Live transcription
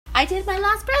I did my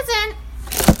last present.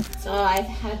 So I've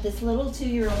had this little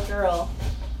 2-year-old girl.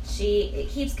 She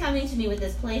keeps coming to me with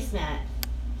this placemat,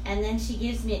 and then she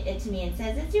gives it to me and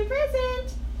says, "It's your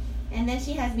present." And then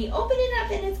she has me open it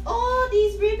up, and it's all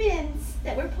these ribbons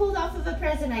that were pulled off of a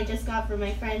present I just got from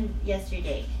my friend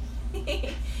yesterday.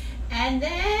 And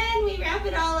then we wrap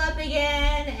it all up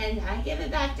again, and I give it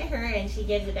back to her, and she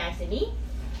gives it back to me.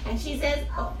 And she says,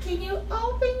 "Oh, can you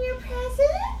open your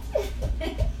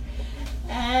present?"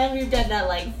 And we've done that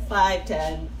like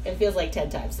 10, it feels like 10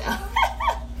 times now.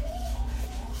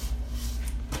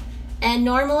 And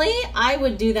normally I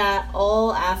would do that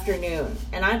all afternoon,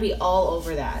 and I'd be all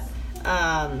over that.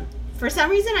 For some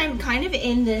reason, I'm kind of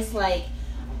in this like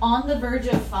on the verge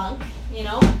of funk, you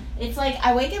know? It's like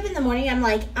I wake up in the morning, I'm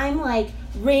like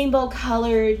rainbow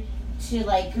colored to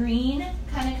like green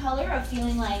kind of color of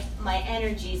feeling like my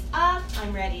energy's up,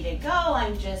 I'm ready to go,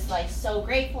 I'm just like so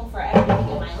grateful for everything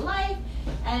in my life,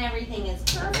 and everything is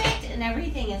perfect, and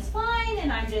everything is fine,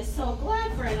 and I'm just so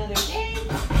glad for another day.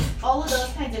 All of those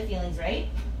kinds of feelings, right?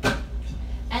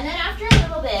 And then after a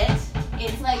little bit,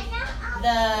 it's like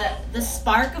the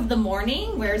spark of the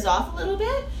morning wears off a little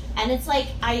bit, and it's like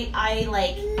I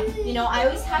like, you know, I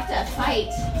always have to fight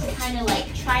to kind of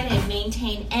like try to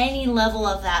maintain any level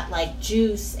of that like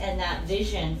juice and that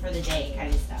vision for the day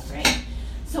kind of stuff, right?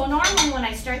 So normally when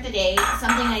I start the day,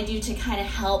 something I do to kind of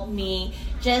help me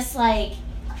just like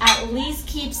at least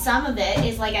keep some of it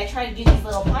is like I try to do these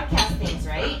little podcast things,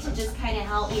 right? To just kind of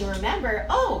help me remember,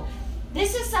 oh,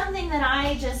 this is something that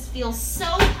I just feel so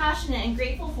passionate and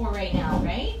grateful for right now,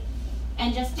 right?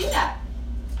 And just do that.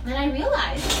 And I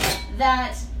realized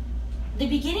that the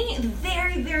beginning, the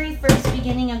very, very first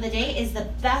beginning of the day is the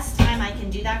best time I can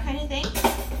do that kind of thing.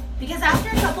 Because after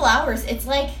a couple hours, it's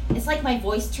like my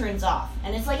voice turns off.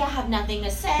 And it's like I have nothing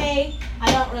to say.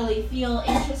 I don't really feel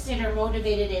interested or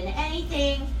motivated in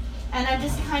anything. And I'm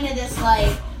just kind of this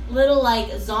like little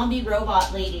like zombie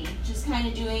robot lady, just kind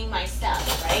of doing my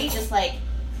stuff, right? Just like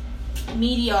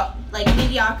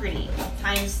mediocrity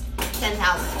times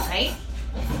 10,000, right?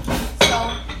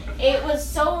 So it was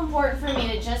so important for me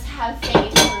to just have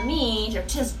faith for me to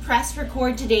just press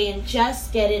record today and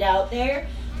just get it out there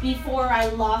before I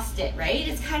lost it, right?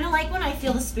 It's kind of like when I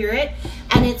feel the spirit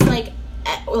and it's like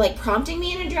prompting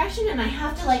me in a direction and I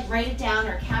have to like write it down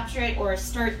or capture it or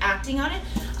start acting on it.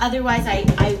 Otherwise,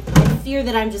 I fear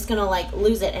that I'm just going to like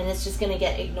lose it and it's just going to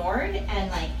get ignored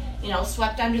and like, you know,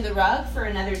 swept under the rug for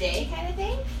another day kind of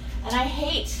thing. And I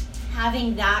hate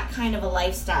having that kind of a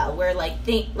lifestyle where like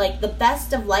the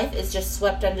best of life is just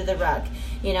swept under the rug,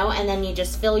 you know, and then you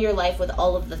just fill your life with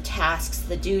all of the tasks,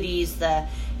 the duties, the,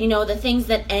 you know, the things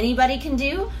that anybody can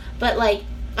do. But like,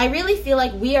 I really feel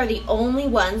like we are the only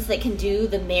ones that can do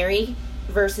the Mary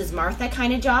versus Martha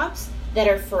kind of jobs that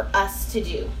are for us to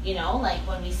do, you know, like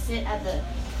when we sit at the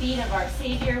feet of our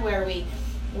Savior,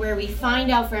 where we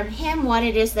find out from him what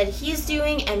it is that he's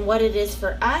doing and what it is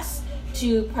for us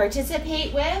to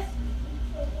participate with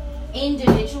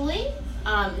individually,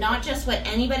 not just what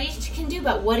anybody can do,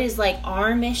 but what is like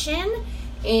our mission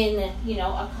in, you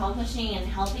know, accomplishing and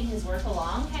helping his work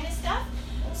along kind of stuff.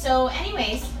 So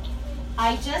anyways,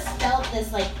 I just felt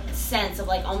this like sense of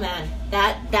like, oh man,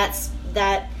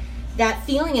 that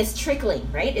feeling is trickling,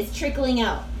 right? It's trickling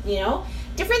out, you know?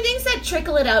 Different things that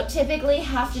trickle it out typically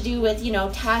have to do with, you know,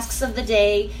 tasks of the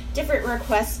day, different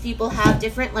requests people have,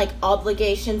 different like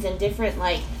obligations and different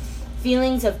like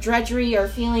feelings of drudgery or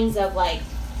feelings of like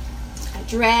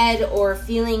dread or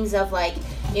feelings of like,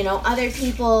 you know, other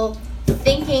people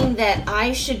thinking that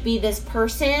I should be this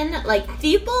person, like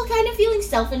people kind of feeling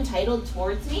self-entitled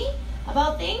towards me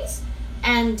about things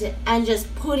and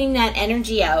just putting that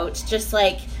energy out just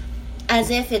like as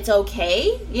if it's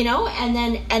okay, you know, and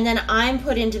then I'm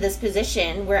put into this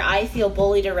position where I feel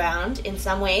bullied around in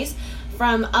some ways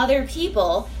from other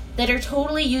people that are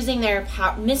totally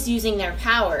misusing their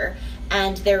power,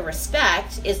 and their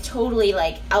respect is totally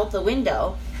like out the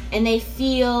window, and they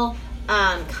feel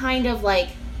kind of like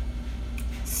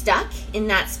stuck in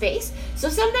that space. So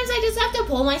sometimes I just have to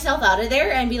pull myself out of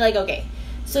there and be like, okay,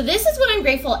 so this is what I'm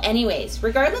grateful anyways,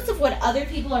 regardless of what other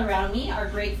people around me are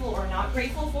grateful or not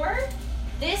grateful for.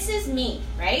 This is me,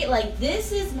 right? Like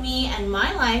this is me and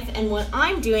my life and what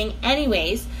I'm doing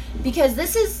anyways, because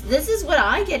this is what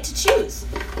I get to choose.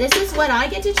 This is what I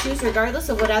get to choose regardless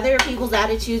of what other people's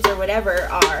attitudes or whatever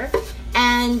are.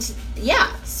 And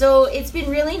yeah, so it's been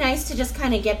really nice to just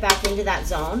kind of get back into that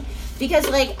zone, because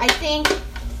like I think,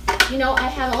 you know, I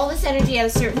have all this energy at a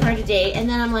certain part of the day, and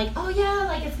then I'm like, oh yeah,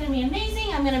 like it's going to be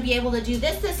amazing. I'm going to be able to do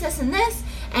this, and this.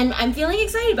 And I'm feeling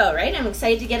excited about, right? I'm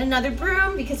excited to get another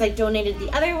broom because I donated the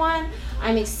other one.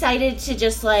 I'm excited to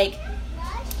just like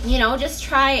just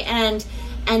try and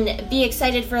be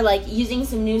excited for like using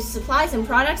some new supplies and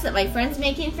products that my friend's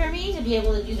making for me to be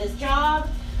able to do this job.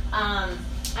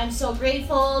 I'm so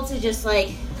grateful to just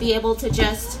like be able to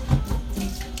just,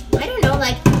 I don't know,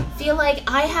 like feel like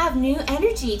I have new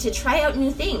energy to try out new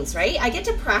things, right? I get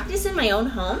to practice in my own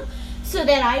home so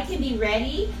that I can be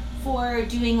ready for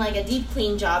doing like a deep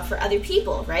clean job for other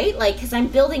people, right? Like, because I'm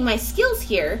building my skills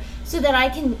here so that I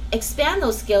can expand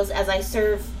those skills as I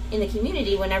serve in the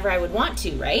community whenever I would want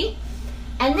to, right?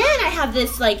 And then I have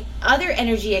this like other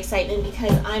energy excitement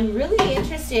because I'm really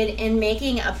interested in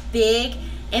making a big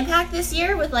impact this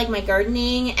year with like my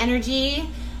gardening energy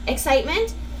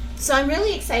excitement. So I'm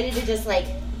really excited to just like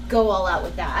go all out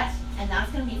with that, and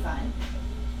that's gonna be fun.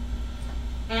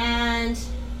 And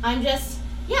I'm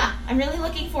really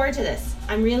looking forward to this.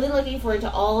 I'm really looking forward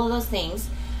to all of those things.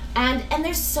 And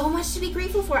there's so much to be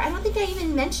grateful for. I don't think I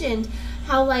even mentioned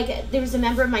how like there was a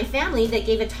member of my family that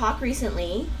gave a talk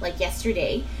recently, like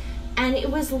yesterday, and it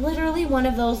was literally one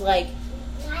of those like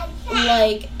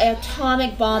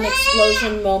atomic bomb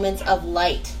explosion moments of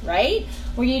light, right?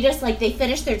 Where you just like, they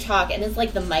finish their talk and it's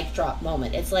like the mic drop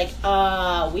moment. It's like,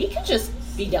 we could just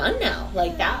be done now.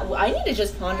 Like that, I need to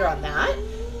just ponder on that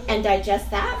and digest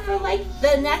that for like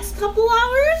the next couple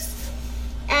hours.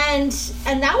 And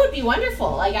that would be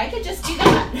wonderful. Like I could just do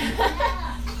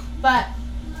that. But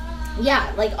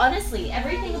yeah, like honestly,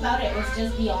 everything about it was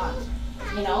just beyond,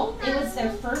 It was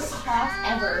their first talk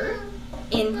ever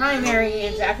in primary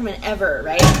in Sacrament ever,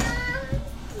 right?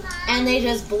 And they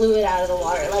just blew it out of the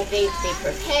water. Like they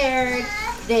prepared,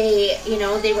 they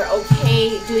were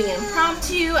okay doing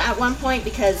impromptu at one point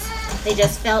because they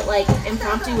just felt like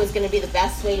impromptu was going to be the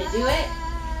best way to do it.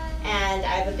 And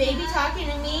I have a baby talking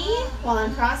to me while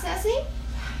I'm processing.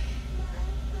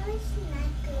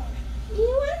 You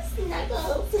want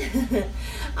snuggles?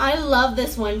 I love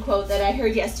this one quote that I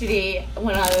heard yesterday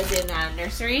when I was in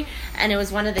nursery, and it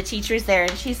was one of the teachers there,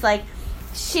 and she's like,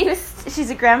 she's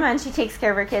a grandma and she takes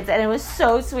care of her kids, and it was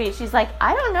so sweet. She's like,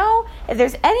 I don't know if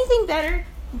there's anything better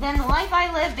than the life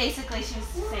I live, basically, she was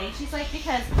saying. She's like,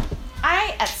 because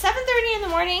at 7:30 in the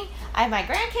morning, I have my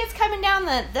grandkids coming down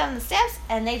the steps,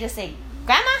 and they just say,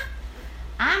 Grandma,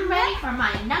 I'm ready for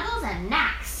my nuggles and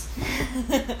knacks.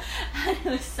 And it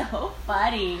was so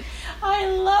funny. I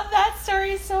love that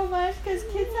story so much because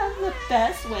kids have the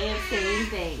best way of saying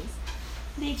things.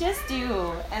 They just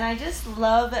do. And I just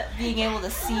love being able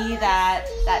to see that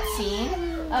scene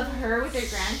of her with her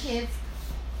grandkids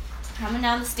coming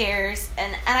down the stairs.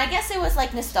 And I guess it was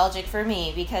like nostalgic for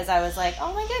me because I was like,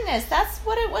 oh my goodness, that's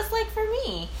what it was like for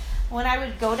me when I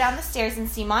would go down the stairs and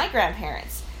see my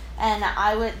grandparents. And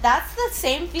that's the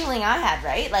same feeling I had,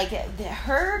 right? Like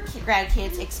her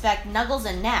grandkids expect nuggles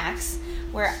and knacks,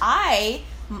 where I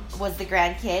was the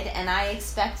grandkid and I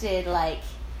expected like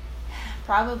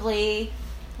probably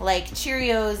like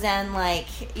Cheerios and like,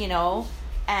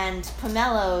 and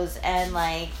Pomelos and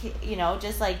like,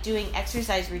 just like doing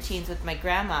exercise routines with my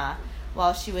grandma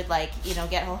while she would like,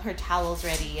 get all her towels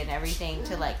ready and everything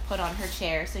to like put on her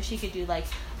chair so she could do like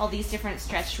all these different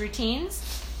stretch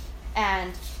routines.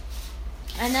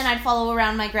 And then I'd follow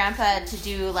around my grandpa to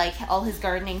do like all his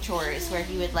gardening chores where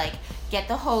he would like get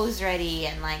the hose ready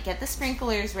and like get the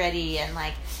sprinklers ready and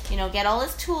like, get all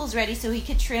his tools ready so he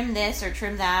could trim this or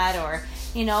trim that or,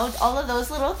 all of those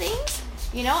little things.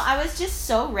 I was just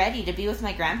so ready to be with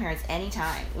my grandparents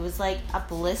anytime. It was like a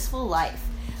blissful life.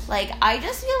 Like I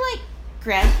just feel like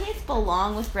grandkids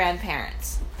belong with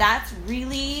grandparents. That's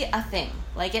really a thing.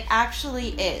 Like it actually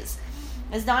is.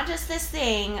 It's not just this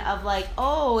thing of like,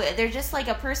 oh, they're just like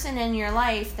a person in your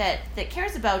life that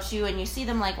cares about you and you see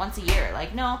them like once a year.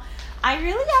 Like, no, I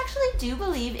really actually do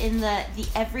believe in the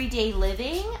everyday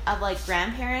living of like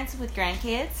grandparents with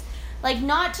grandkids. Like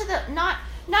not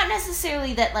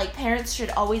necessarily that like parents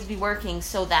should always be working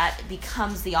so that it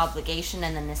becomes the obligation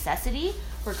and the necessity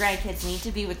where grandkids need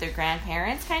to be with their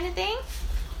grandparents kind of thing.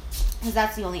 Because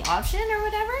that's the only option or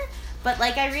whatever. But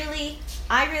like I really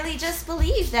just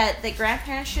believe that the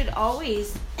grandparents should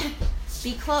always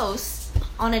be close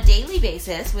on a daily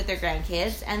basis with their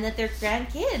grandkids, and that their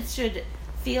grandkids should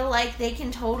feel like they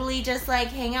can totally just like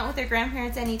hang out with their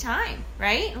grandparents anytime,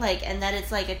 right? Like, and that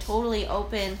it's like a totally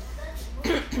open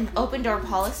door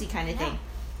policy kind of thing.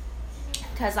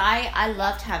 Because I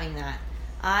loved having that.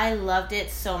 I loved it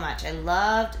so much. I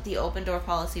loved the open door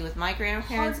policy with my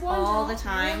grandparents all the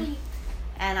time.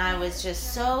 And I was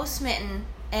just so smitten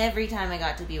every time I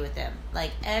got to be with them.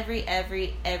 Like every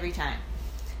time.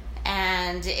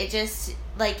 And it just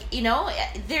like,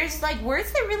 there's like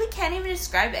words that really can't even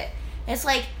describe it. It's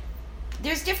like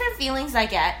there's different feelings I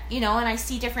get, and I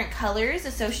see different colors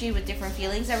associated with different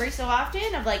feelings every so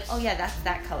often of like, oh yeah, that's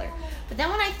that color. But then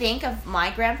when I think of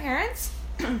my grandparents,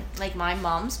 like my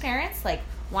mom's parents, like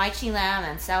Wai Chi Lam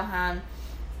and Sauhan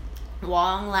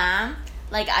Wong Lam,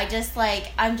 like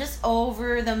I'm just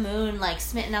over the moon, like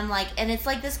smitten. I'm like, and it's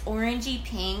like this orangey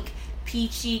pink,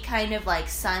 peachy kind of like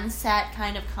sunset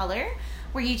kind of color,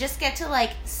 where you just get to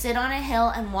like sit on a hill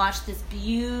and watch this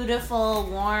beautiful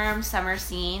warm summer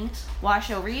scene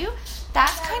wash over you.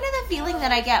 That's kind of the feeling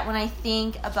that I get when I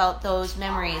think about those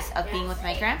memories of being with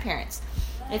my grandparents.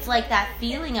 It's like that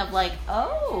feeling of like,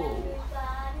 oh,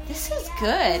 this is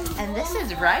good and this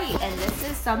is right and this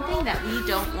is something that we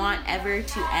don't want ever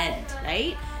to end,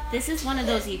 right? This is one of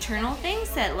those eternal things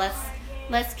that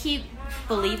let's keep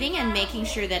believing and making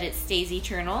sure that it stays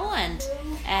eternal,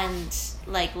 and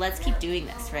like let's keep doing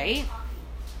this, right?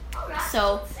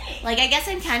 So like I guess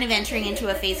I'm kind of entering into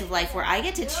a phase of life where I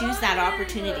get to choose that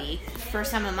opportunity for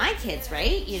some of my kids,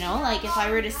 right? Like if I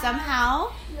were to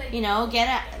somehow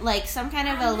get like some kind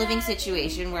of a living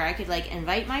situation where I could like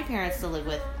invite my parents to live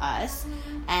with us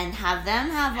and have them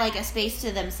have like a space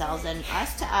to themselves and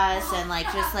us to us, and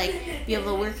like just like be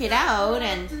able to work it out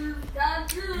and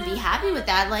be happy with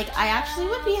that. Like I actually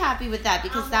would be happy with that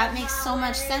because that makes so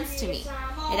much sense to me.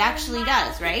 It actually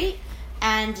does, right?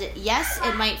 And yes,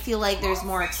 it might feel like there's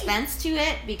more expense to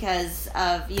it because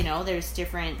of, there's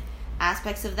different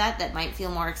aspects of that might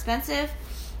feel more expensive.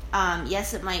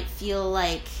 Yes, it might feel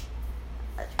like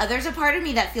there's a part of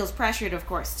me that feels pressured, of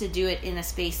course, to do it in a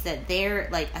space that they're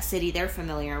like a city they're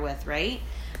familiar with, right?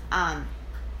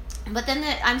 But then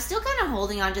I'm still kind of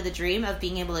holding on to the dream of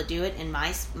being able to do it in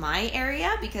my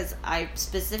area, because I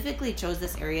specifically chose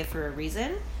this area for a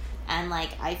reason. And like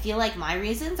I feel like my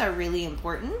reasons are really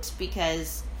important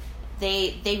because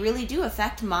they really do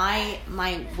affect my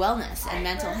wellness and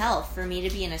mental health, for me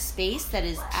to be in a space that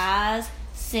is as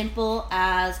simple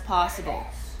as possible,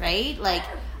 right? Like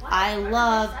I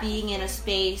love being in a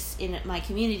space in my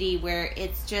community where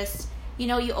it's just,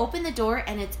 you open the door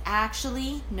and it's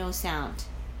actually no sound.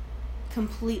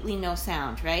 Completely no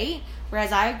sound, right?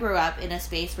 Whereas I grew up in a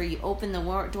space where you open the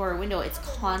door or window, it's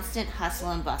constant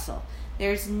hustle and bustle.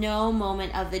 There's no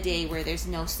moment of the day where there's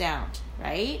no sound,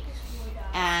 right?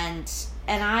 And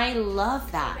I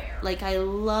love that. Like I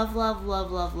love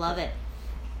it.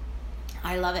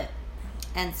 I love it.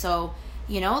 And so,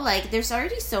 like there's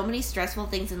already so many stressful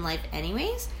things in life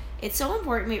anyways. It's so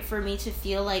important for me to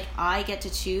feel like I get to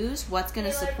choose what's going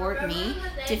to support me,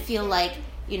 to feel like,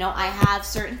 I have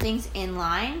certain things in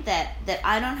line that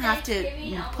I don't have to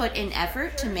put in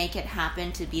effort to make it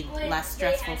happen to be less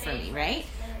stressful for me, right?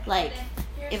 Like,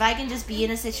 if I can just be in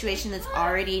a situation that's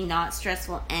already not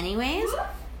stressful anyways,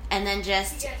 and then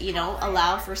just,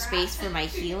 allow for space for my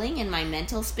healing and my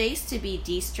mental space to be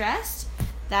de-stressed,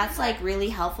 that's like really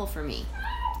helpful for me.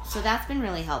 So that's been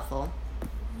really helpful.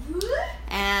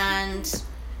 And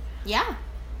yeah,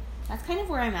 that's kind of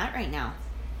where I'm at right now.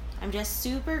 I'm just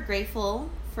super grateful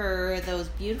for those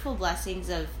beautiful blessings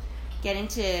of getting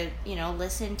to,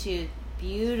 listen to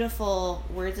beautiful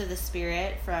words of the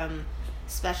Spirit from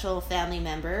special family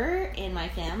member in my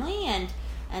family,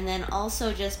 and then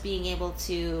also just being able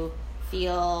to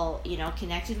feel,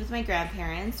 connected with my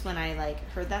grandparents when I like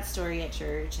heard that story at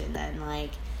church, and then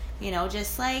like,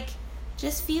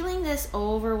 just feeling this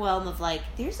overwhelm of like,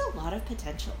 there's a lot of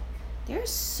potential. There's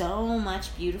so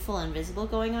much beautiful and visible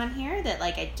going on here that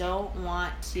like I don't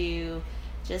want to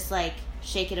just like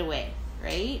shake it away,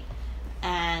 right?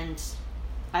 And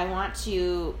I want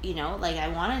to, I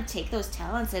want to take those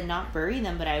talents and not bury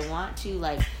them, but I want to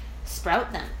like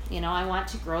sprout them, I want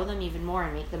to grow them even more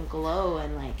and make them glow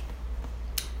and like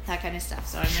that kind of stuff.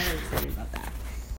 So I'm really excited about that.